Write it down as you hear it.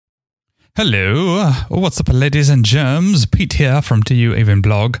Hello, what's up, ladies and germs? Pete here from TU Avon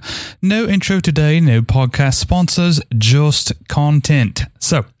Blog. No intro today, no podcast sponsors, just content.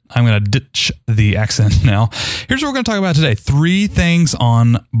 So I'm going to ditch the accent now. Here's what we're going to talk about today. 3 things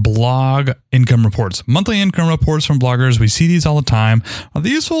on blog income reports. Monthly income reports from bloggers. We see these all the time. Are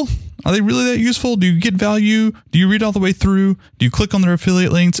they useful? Are they really that useful? Do you get value? Do you read all the way through? Do you click on their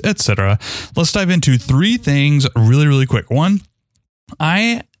affiliate links, etc.? Let's dive into 3 things really quick. 1,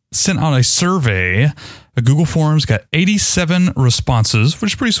 I sent out a survey, a Google Forms, got 87 responses,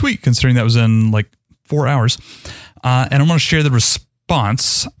 which is pretty sweet considering that was in like 4 hours. And I'm going to share the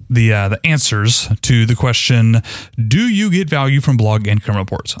response, the answers to the question, do you get value from blog income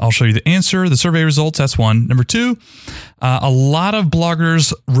reports? I'll show you the answer, the survey results. That's 1. Number 2, a lot of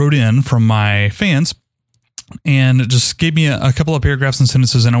bloggers wrote in from my fans and just gave me a couple of paragraphs and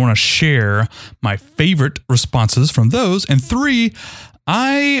sentences, and I want to share my favorite responses from those. And 3,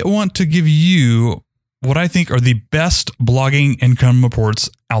 I want to give you what I think are the best blogging income reports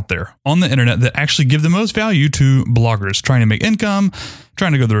out there on the internet that actually give the most value to bloggers trying to make income,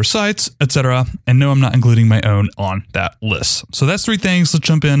 trying to go to their sites, etc. And no, I'm not including my own on that list. So that's 3 things. Let's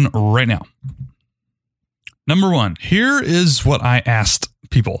jump in right now. Number 1, here is what I asked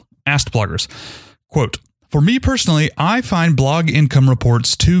bloggers. Quote, for me personally, I find blog income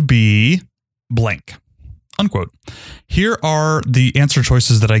reports to be blank. Unquote. Here are the answer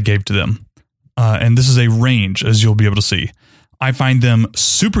choices that I gave to them. And this is a range, as you'll be able to see. I find them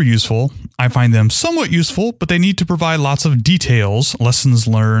super useful. I find them somewhat useful, but they need to provide lots of details, lessons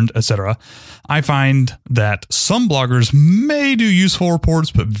learned, etc. I find that some bloggers may do useful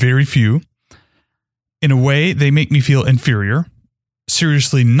reports, but very few. In a way, they make me feel inferior.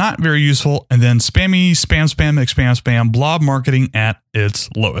 Seriously, not very useful. And then spam, blog marketing at its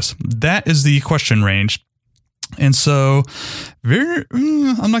lowest. That is the question range. And so I'm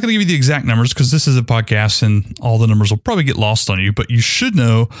not going to give you the exact numbers because this is a podcast and all the numbers will probably get lost on you, but you should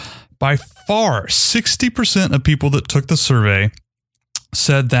know by far 60% of people that took the survey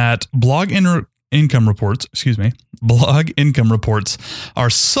said that blog income reports are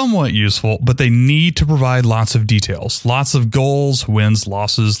somewhat useful, but they need to provide lots of details, lots of goals, wins,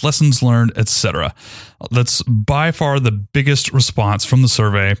 losses, lessons learned, etc. That's by far the biggest response from the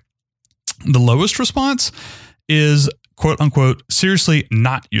survey. The lowest response is quote unquote, seriously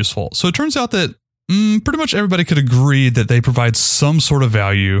not useful. So it turns out that pretty much everybody could agree that they provide some sort of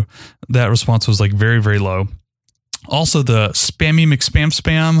value. That response was like very low. Also, the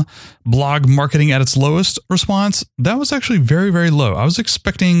spam blog marketing at its lowest response, that was actually very low. I was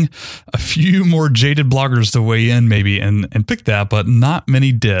expecting a few more jaded bloggers to weigh in maybe and pick that, but not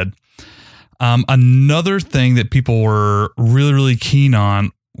many did. Another thing that people were really keen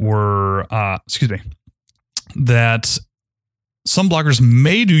on were, that some bloggers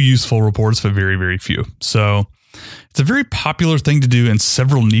may do useful reports, but very few. So it's a very popular thing to do in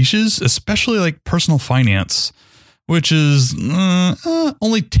several niches, especially like personal finance, which is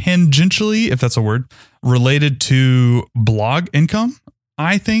only tangentially, if that's a word, related to blog income,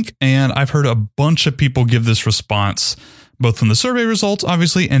 I think. And I've heard a bunch of people give this response, both from the survey results,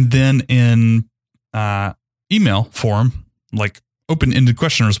 obviously, and then in email form, like open-ended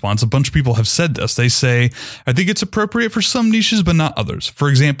question response. A bunch of people have said this. They say, I think it's appropriate for some niches, but not others. For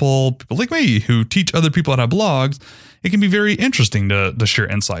example, people like me who teach other people how to have blogs, it can be very interesting to share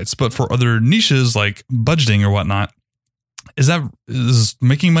insights. But for other niches like budgeting or whatnot, is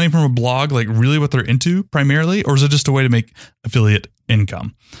making money from a blog like really what they're into primarily, or is it just a way to make affiliate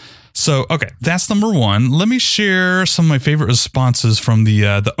income? So, okay, that's number 1. Let me share some of my favorite responses from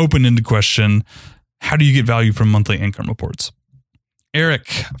the open-ended question. How do you get value from monthly income reports? Eric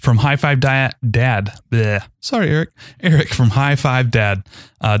from High Five Dad. Sorry, Eric. Eric from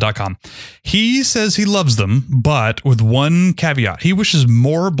highfivedad.com. He says he loves them, but with one caveat. He wishes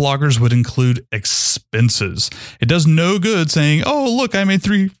more bloggers would include expenses. It does no good saying, oh, look, I made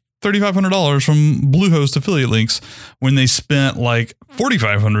 $3,500 from Bluehost affiliate links when they spent like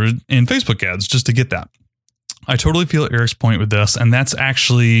 $4,500 in Facebook ads just to get that. I totally feel Eric's point with this. And that's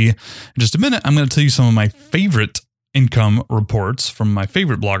actually, in just a minute, I'm going to tell you some of my favorite income reports from my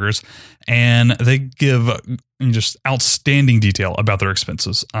favorite bloggers, and they give just outstanding detail about their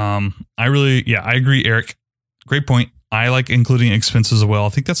expenses. I agree, Eric. Great point. I like including expenses as well. I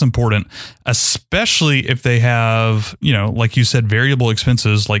think that's important, especially if they have, like you said, variable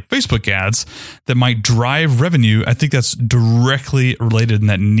expenses like Facebook ads that might drive revenue. I think that's directly related and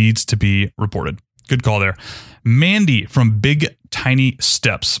that needs to be reported. Good call there. Mandy from Big Tiny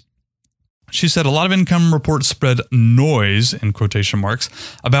Steps. She said a lot of income reports spread noise, in quotation marks,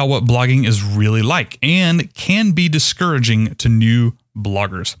 about what blogging is really like and can be discouraging to new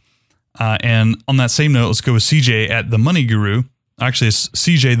bloggers. And on that same note, let's go with CJ at The Money Guru. Actually, it's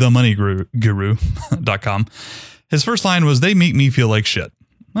CJTheMoneyGuru.com. His first line was, "They make me feel like shit."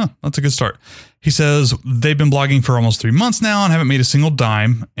 Oh, that's a good start. He says, "They've been blogging for almost 3 months now and haven't made a single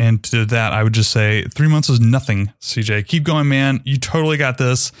dime." And to that, I would just say 3 months is nothing, CJ. Keep going, man. You totally got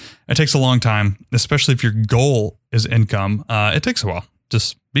this. It takes a long time, especially if your goal is income. It takes a while.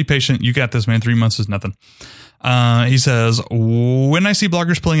 Just be patient. You got this, man. 3 months is nothing. He says, "When I see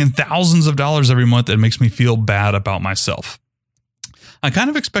bloggers pulling in thousands of dollars every month, it makes me feel bad about myself." I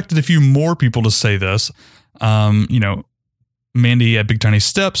kind of expected a few more people to say this. Mandy at Big Tiny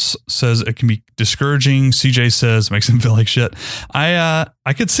Steps says it can be discouraging. CJ says it makes him feel like shit. I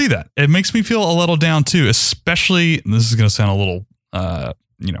could see that. It makes me feel a little down too, especially, this is going to sound a little,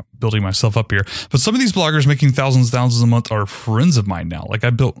 building myself up here, but some of these bloggers making thousands a month are friends of mine now. Like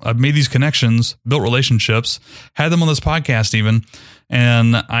I've made these connections, built relationships, had them on this podcast even,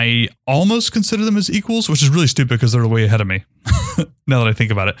 and I almost consider them as equals, which is really stupid because they're way ahead of me now that I think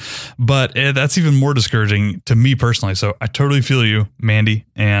about it. But that's even more discouraging to me personally. So I totally feel you, Mandy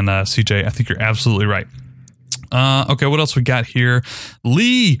and CJ. I think you're absolutely right. Okay, what else we got here?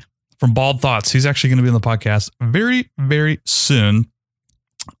 Lee from Bald Thoughts. He's actually going to be on the podcast very, very soon.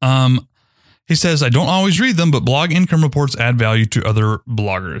 He says, "I don't always read them, but blog income reports add value to other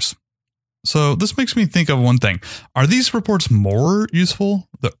bloggers." So this makes me think of one thing. Are these reports more useful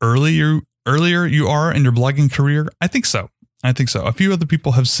the earlier you are in your blogging career? I think so. A few other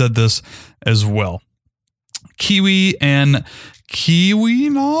people have said this as well. Kiwi and Kiwi,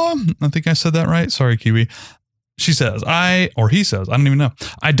 no, I think I said that right. Sorry, Kiwi. He says, I don't even know.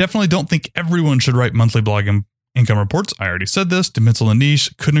 "I definitely don't think everyone should write monthly blog income reports. I already said this. Depends on the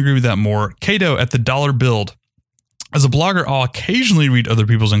niche. Couldn't agree with that more." Cato at The Dollar Build. "As a blogger, I'll occasionally read other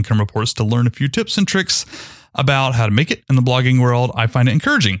people's income reports to learn a few tips and tricks about how to make it in the blogging world. I find it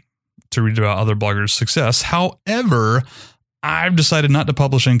encouraging to read about other bloggers' success. However, I've decided not to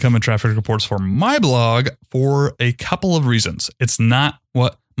publish income and traffic reports for my blog for a couple of reasons. It's not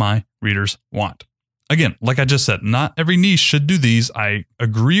what my readers want." Again, like I just said, not every niche should do these. I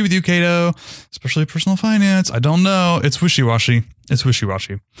agree with you, Cato, especially personal finance. I don't know. It's wishy-washy.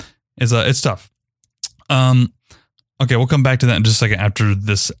 It's tough. Okay, we'll come back to that in just a second after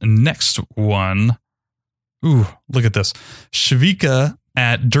this next one. Ooh, look at this. Shavika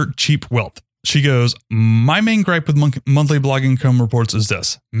at Dirt Cheap Wealth. She goes, "My main gripe with monthly blog income reports is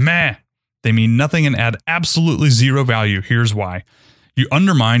this. Meh. They mean nothing and add absolutely zero value. Here's why. You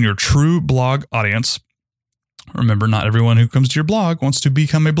undermine your true blog audience. Remember, not everyone who comes to your blog wants to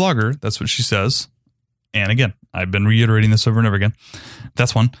become a blogger." That's what she says. And again, I've been reiterating this over and over again.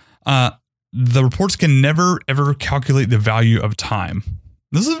 That's one. The reports can never, ever calculate the value of time.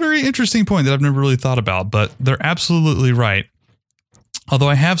 This is a very interesting point that I've never really thought about, but they're absolutely right. Although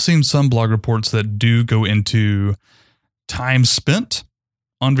I have seen some blog reports that do go into time spent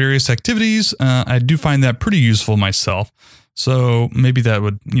on various activities. I do find that pretty useful myself. So maybe that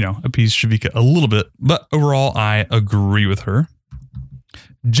would, appease Shavika a little bit. But overall, I agree with her.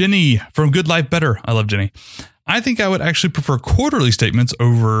 Jenny from Good Life Better. I love Jenny. "I think I would actually prefer quarterly statements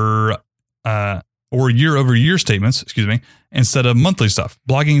or year-over-year statements, instead of monthly stuff.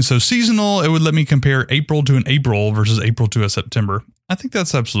 Blogging is so seasonal, it would let me compare April to an April versus April to a September." I think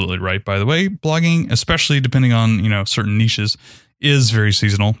that's absolutely right, by the way. Blogging, especially depending on, certain niches, is very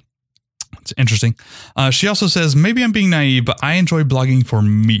seasonal. It's interesting. She also says, "Maybe I'm being naive, but I enjoy blogging for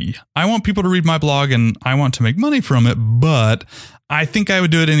me. I want people to read my blog and I want to make money from it, but I think I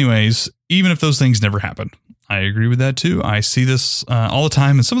would do it anyways, even if those things never happen." I agree with that too. I see this all the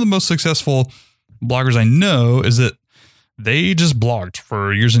time. And some of the most successful bloggers I know is that they just blogged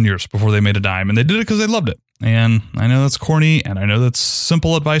for years and years before they made a dime, and they did it because they loved it. And I know that's corny, and I know that's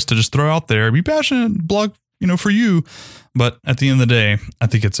simple advice to just throw out there. Be passionate, blog, for you. But at the end of the day, I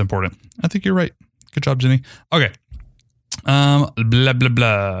think it's important. I think you're right. Good job, Jenny. Okay. Blah, blah,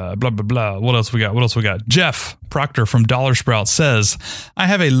 blah, blah, blah, blah. What else we got? Jeff Proctor from Dollar Sprout says, "I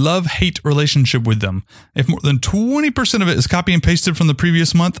have a love-hate relationship with them. If more than 20% of it is copy and pasted from the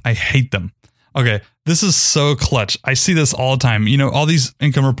previous month, I hate them." Okay, this is so clutch. I see this all the time. All these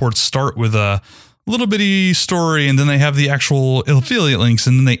income reports start with a little bitty story, and then they have the actual affiliate links,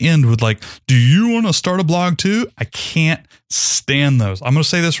 and then they end with like, "Do you want to start a blog too?" I can't stand those. I'm going to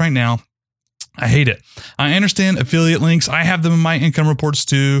say this right now. I hate it. I understand affiliate links. I have them in my income reports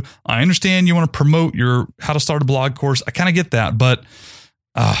too. I understand you want to promote your how to start a blog course. I kind of get that, but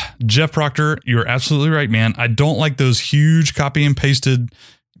Jeff Proctor, you're absolutely right, man. I don't like those huge copy and pasted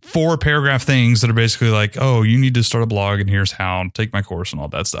 4-paragraph things that are basically like, "Oh, you need to start a blog and here's how, take my course," and all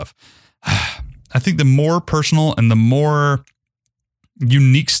that stuff. I think the more personal and the more,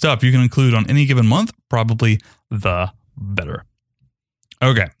 unique stuff you can include on any given month, probably the better.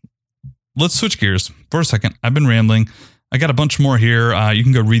 Okay, let's switch gears for a second. I've been rambling. I got a bunch more here. You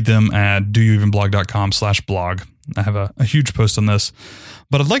can go read them at doyouevenblog.com/blog. I have a huge post on this,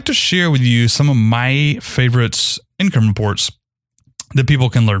 but I'd like to share with you some of my favorite income reports that people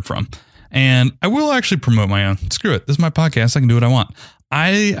can learn from. And I will actually promote my own. Screw it. This is my podcast. I can do what I want.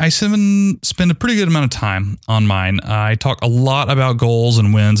 I spend a pretty good amount of time on mine. I talk a lot about goals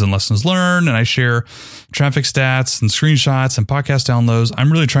and wins and lessons learned, and I share traffic stats and screenshots and podcast downloads. I'm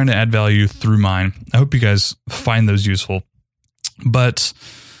really trying to add value through mine. I hope you guys find those useful. But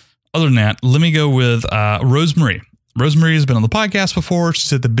other than that, let me go with Rosemarie. Rosemarie has been on the podcast before.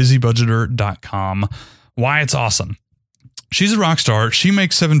 She's at thebusybudgeter.com. Why it's awesome. She's a rock star. She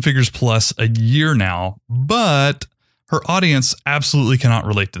makes 7 figures plus a year now, but her audience absolutely cannot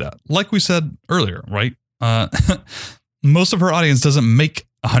relate to that. Like we said earlier, right? Most of her audience doesn't make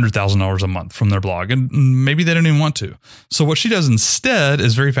 $100,000 a month from their blog, and maybe they don't even want to. So what she does instead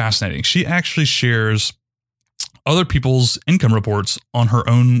is very fascinating. She actually shares other people's income reports on her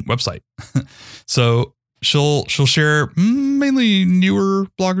own website. So she'll share mainly newer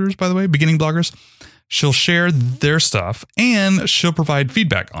bloggers, by the way, beginning bloggers. She'll share their stuff and she'll provide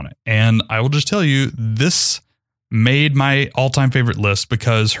feedback on it. And I will just tell you, this made my all-time favorite list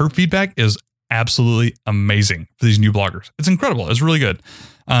because her feedback is absolutely amazing for these new bloggers. It's incredible. It's really good.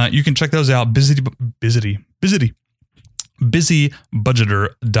 You can check those out.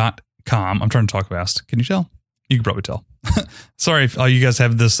 Busybudgeter.com. I'm trying to talk fast. Can you tell? You can probably tell. Sorry if you guys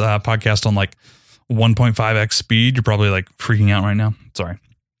have this podcast on like 1.5x speed. You're probably like freaking out right now. Sorry.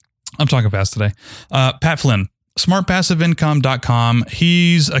 I'm talking fast today. Pat Flynn, smartpassiveincome.com.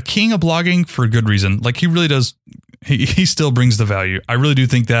 He's a king of blogging for a good reason. Like he really does. He still brings the value. I really do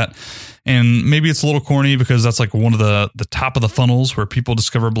think that. And maybe it's a little corny because that's like one of the top of the funnels where people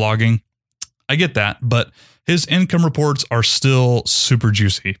discover blogging. I get that, but his income reports are still super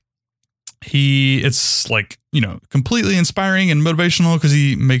juicy. It's like, completely inspiring and motivational because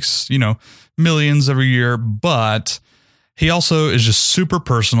he makes, millions every year, but he also is just super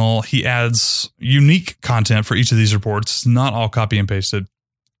personal. He adds unique content for each of these reports. It's not all copy and pasted.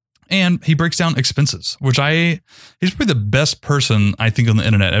 And he breaks down expenses, which he's probably the best person, I think, on the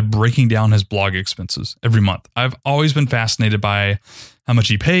internet at breaking down his blog expenses every month. I've always been fascinated by how much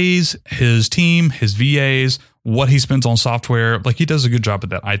he pays, his team, his VAs, what he spends on software. Like he does a good job at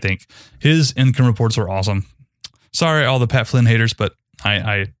that, I think. His income reports are awesome. Sorry, all the Pat Flynn haters, but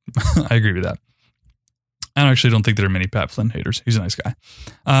I agree with that. I actually don't think there are many Pat Flynn haters. He's a nice guy.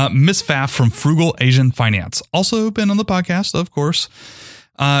 Miss Pfaff from Frugal Asian Finance. Also been on the podcast, of course.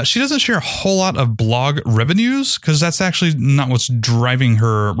 She doesn't share a whole lot of blog revenues because that's actually not what's driving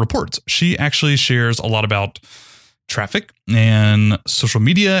her reports. She actually shares a lot about traffic and social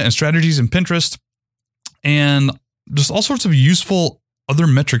media and strategies and Pinterest and just all sorts of useful other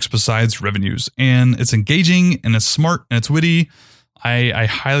metrics besides revenues. And it's engaging and it's smart and it's witty. I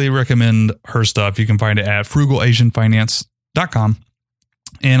highly recommend her stuff. You can find it at frugalasianfinance.com.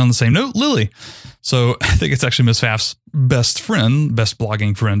 And on the same note, Lily. So I think it's actually Miss Pfaff's best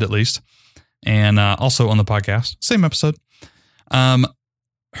blogging friend, at least. And also on the podcast, same episode.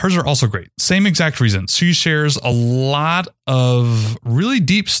 Hers are also great. Same exact reason. She shares a lot of really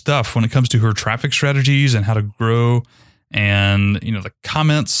deep stuff when it comes to her traffic strategies and how to grow and, the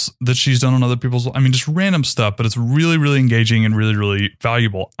comments that she's done on other people's, just random stuff, but it's really, really engaging and really, really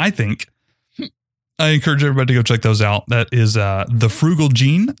valuable. I think I encourage everybody to go check those out. That is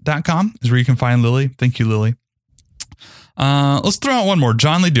thefrugalgene.com is where you can find Lily. Thank you, Lily. Let's throw out one more.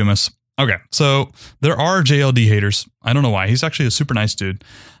 John Lee Dumas. Okay. So there are JLD haters. I don't know why. He's actually a super nice dude.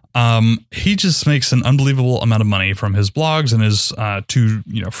 He just makes an unbelievable amount of money from his blogs and his two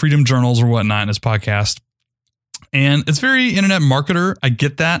freedom journals or whatnot in his podcast. And it's very internet marketer. I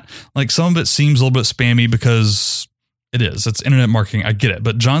get that. Like some of it seems a little bit spammy because it is. It's internet marketing. I get it.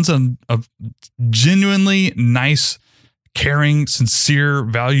 But John's a genuinely nice, caring, sincere,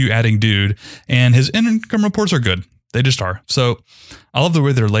 value-adding dude. And his income reports are good. They just are. So I love the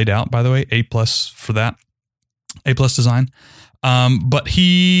way they're laid out, by the way. A+ for that. A+ design. But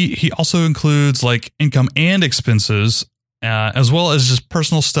he also includes like income and expenses, as well as just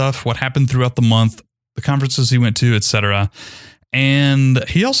personal stuff, what happened throughout the month, the conferences he went to, etc. And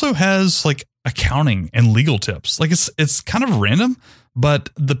he also has like accounting and legal tips. Like it's kind of random, but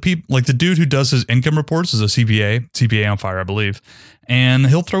the dude who does his income reports is a CPA on fire, I believe. And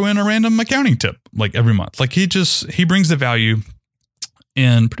he'll throw in a random accounting tip like every month. Like he brings the value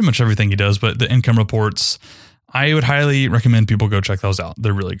in pretty much everything he does, but the income reports, I would highly recommend people go check those out.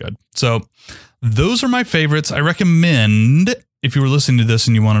 They're really good. So those are my favorites. I recommend if you were listening to this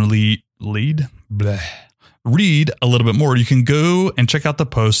and you want to read a little bit more, you can go and check out the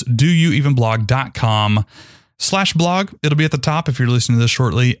post, doyouevenblog.com/blog. It'll be at the top if you're listening to this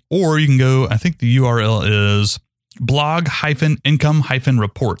shortly, or you can go, I think the URL is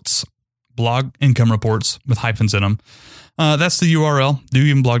blog-income-reports, blog income reports with hyphens in them. That's the URL,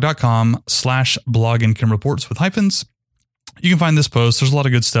 doyouevenblog.com/blog income reports with hyphens. You can find this post. There's a lot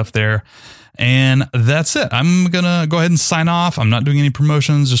of good stuff there. And that's it. I'm going to go ahead and sign off. I'm not doing any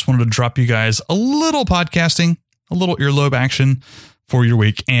promotions. Just wanted to drop you guys a little podcasting, a little earlobe action for your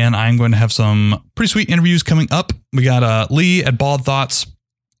week. And I'm going to have some pretty sweet interviews coming up. We got Lee at Bald Thoughts.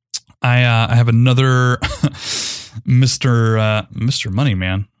 I have another Mr. Money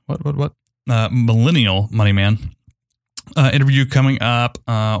Man. What? Millennial Money Man interview coming up.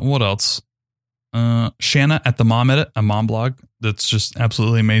 What else? Shanna at the Mom Edit, a mom blog that's just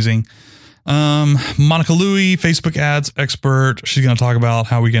absolutely amazing. Monica Louie, Facebook ads expert. She's going to talk about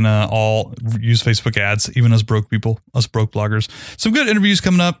how we're going to all use Facebook ads, even as broke people, us broke bloggers. Some good interviews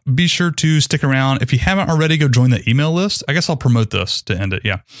coming up. Be sure to stick around. If you haven't already, go join the email list. I guess I'll promote this to end it.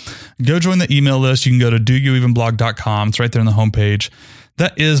 Yeah. Go join the email list. You can go to doyouevenblog.com. It's right there on the homepage.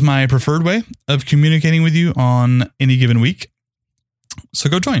 That is my preferred way of communicating with you on any given week. So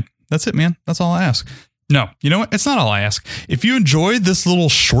go join. That's it, man. That's all I ask. No, you know what? It's not all I ask. If you enjoyed this little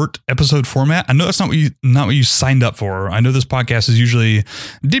short episode format, I know that's not what you signed up for. I know this podcast is usually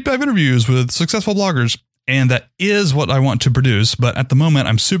deep dive interviews with successful bloggers, and that is what I want to produce. But at the moment,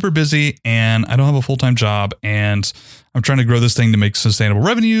 I'm super busy and I don't have a full-time job, and I'm trying to grow this thing to make sustainable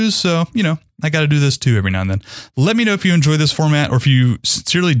revenues. So, I got to do this too every now and then. Let me know if you enjoy this format, or if you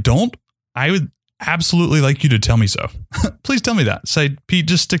sincerely don't. I would absolutely like you to tell me so. Please tell me that. Say, Pete,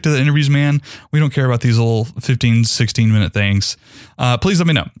 just stick to the interviews, man. We don't care about these little 15, 16-minute things. Please let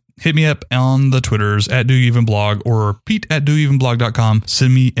me know. Hit me up on the Twitters at doyouevenblog or pete@doyouevenblog.com.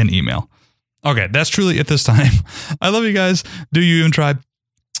 Send me an email. Okay, that's truly it this time. I love you guys. Do you even try?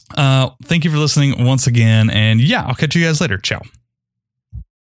 Thank you for listening once again. And yeah, I'll catch you guys later. Ciao.